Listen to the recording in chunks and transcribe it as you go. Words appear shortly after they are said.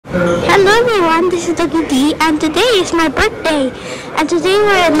Hello everyone, this is Doggy.D and today is my birthday. And today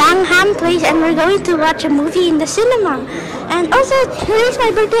we're at Langham Place and we're going to watch a movie in the cinema. And also today's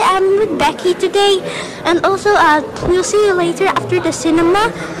my birthday. I'm with Becky today. And also we'll see you later after the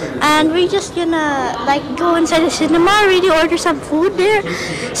cinema. And we're just gonna go inside the cinema, really order some food there.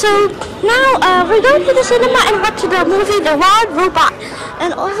 So now we're going to the cinema and watch the movie The Wild Robot.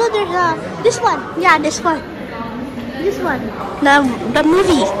 And also there's this one. Yeah, this one. This one, the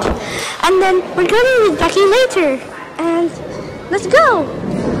movie, and then we're going to meet Becky later, and let's go.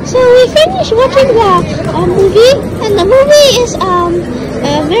 So we finished watching the movie, and the movie is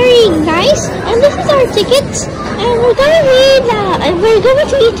very nice, and this is our tickets, and we're going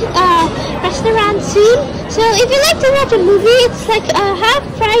to eat restaurant soon. So if you like to watch a movie, it's like half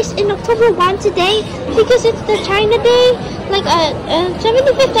price in October 1 today because it's the China Day.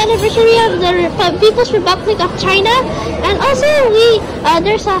 75th anniversary of the People's Republic of China, and also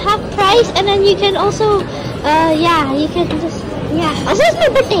there's a half price, and then you can also also it's my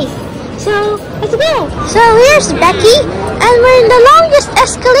birthday, so let's go. So here's Becky, and we're in the longest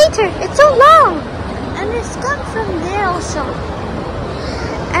escalator. It's so long, and it's come from there also,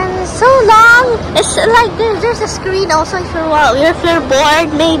 and it's so long. It's like there's a screen also if you're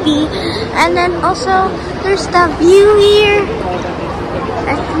bored maybe, and then also there's the view here.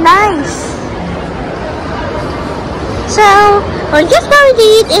 It's nice. So we're just going to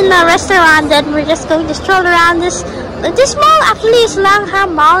eat in a restaurant, then we're just going to stroll around this mall. Actually is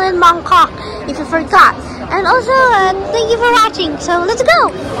Langham Mall in Mong Kok, if you forgot. And also thank you for watching, so let's go.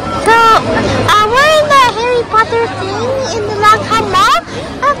 So we're in the Harry Potter thing in the Langham Mall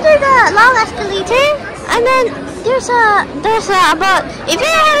after the long escalator, and then there's about, if you're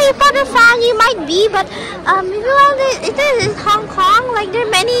a Harry Potter fan, you might be, but if you want it is Hong Kong. Like there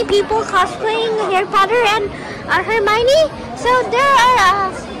are many people cosplaying Harry Potter and Hermione. So there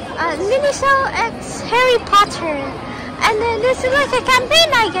are Miniso X Harry Potter, and then this is like a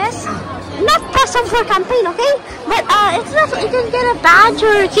campaign, I guess. Not custom for campaign, okay? But it's not. You can get a badge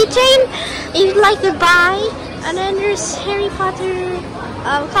or a keychain if you'd like to buy. And then there's Harry Potter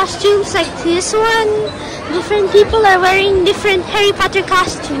costumes like this one. Different people are wearing different Harry Potter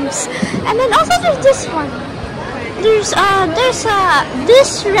costumes. And then also there's this one. There's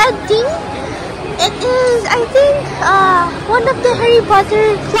this red thing. It is, I think, one of the Harry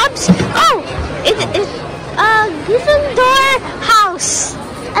Potter clubs. Oh, it is Gryffindor house.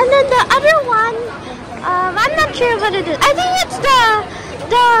 And then the other one, I'm not sure what it is. I think it's the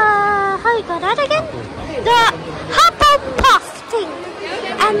how you call that again? The Hufflepuff thing.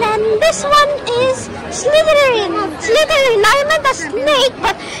 And then this one is Slytherin. I meant a snake,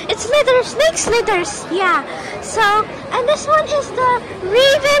 but it's snake slithers. Yeah. So, and this one is the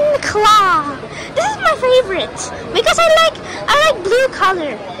Ravenclaw. This is my favorite because I like blue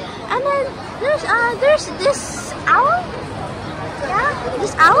color. And then there's this owl. Yeah,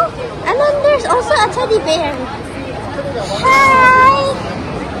 this owl. And then there's also a teddy bear. Hi.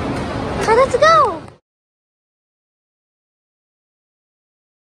 So let's go.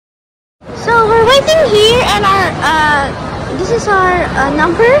 So we're waiting here, and this is our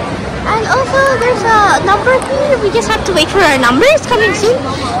number, and also there's a number here. We just have to wait for our number. It's coming soon.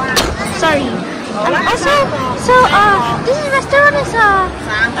 Sorry. And also, so this restaurant is a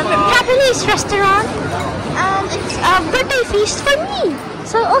Japanese restaurant, and it's a birthday feast for me.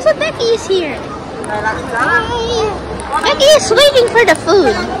 So also Becky is here. Hi. Becky is waiting for the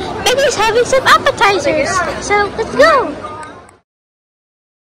food. Becky is having some appetizers. So let's go.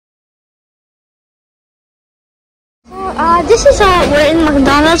 This is we're in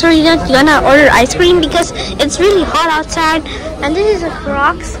McDonald's. We're gonna order ice cream because it's really hot outside, and this is a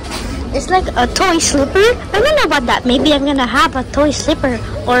Crocs. It's like a toy slipper. I don't know about that. Maybe I'm gonna have a toy slipper,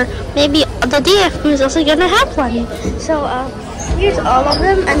 or maybe the DF is also gonna have one. So here's all of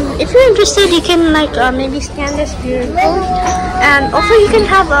them, and if you're interested, you can maybe scan this QR code, and also you can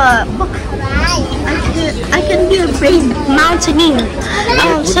have a book. I can do a brave mountaineer.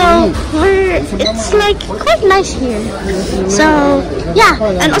 So it's like quite nice here. So yeah,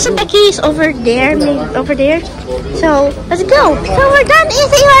 and also Becky is over there, So let's go. So we're done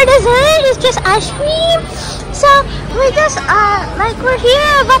eating our dessert. It's just ice cream. So we just we're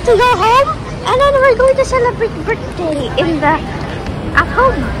here about to go home, and then we're going to celebrate birthday at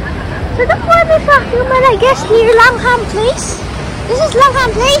home. So that's why we human, I guess, near Langham Place. This is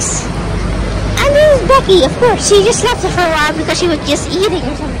Langham Place. And this is Becky, of course. She just left it for a while because she was just eating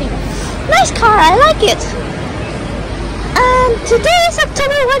or something. Nice car, I like it. And today is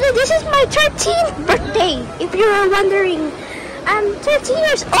October 1. This is my 13th birthday, if you were wondering. I'm 13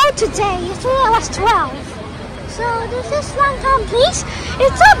 years old today. Yesterday I was 12. So this is Langham place.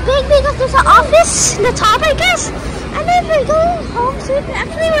 It's so big because there's an office in the top, I guess. And then we're going home soon.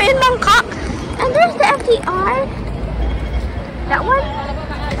 Actually, we're in Mong Kok. And there's the FDR. That one?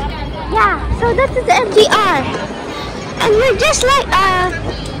 Yeah, so this is the FDR. And we're just like,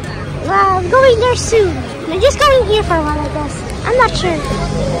 going there soon. We're just going here for a while, I guess. I'm not sure.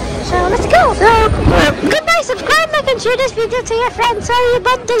 So let's go. So, goodbye, subscribe, like, and share this video to your friends. Sorry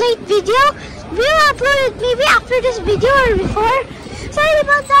about the late video. We'll upload it maybe after this video or before. Sorry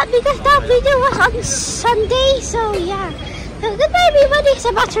about that because that video was on Sunday. So yeah. So goodbye everybody. It's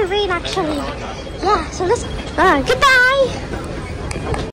about to rain actually. Yeah, so let's goodbye.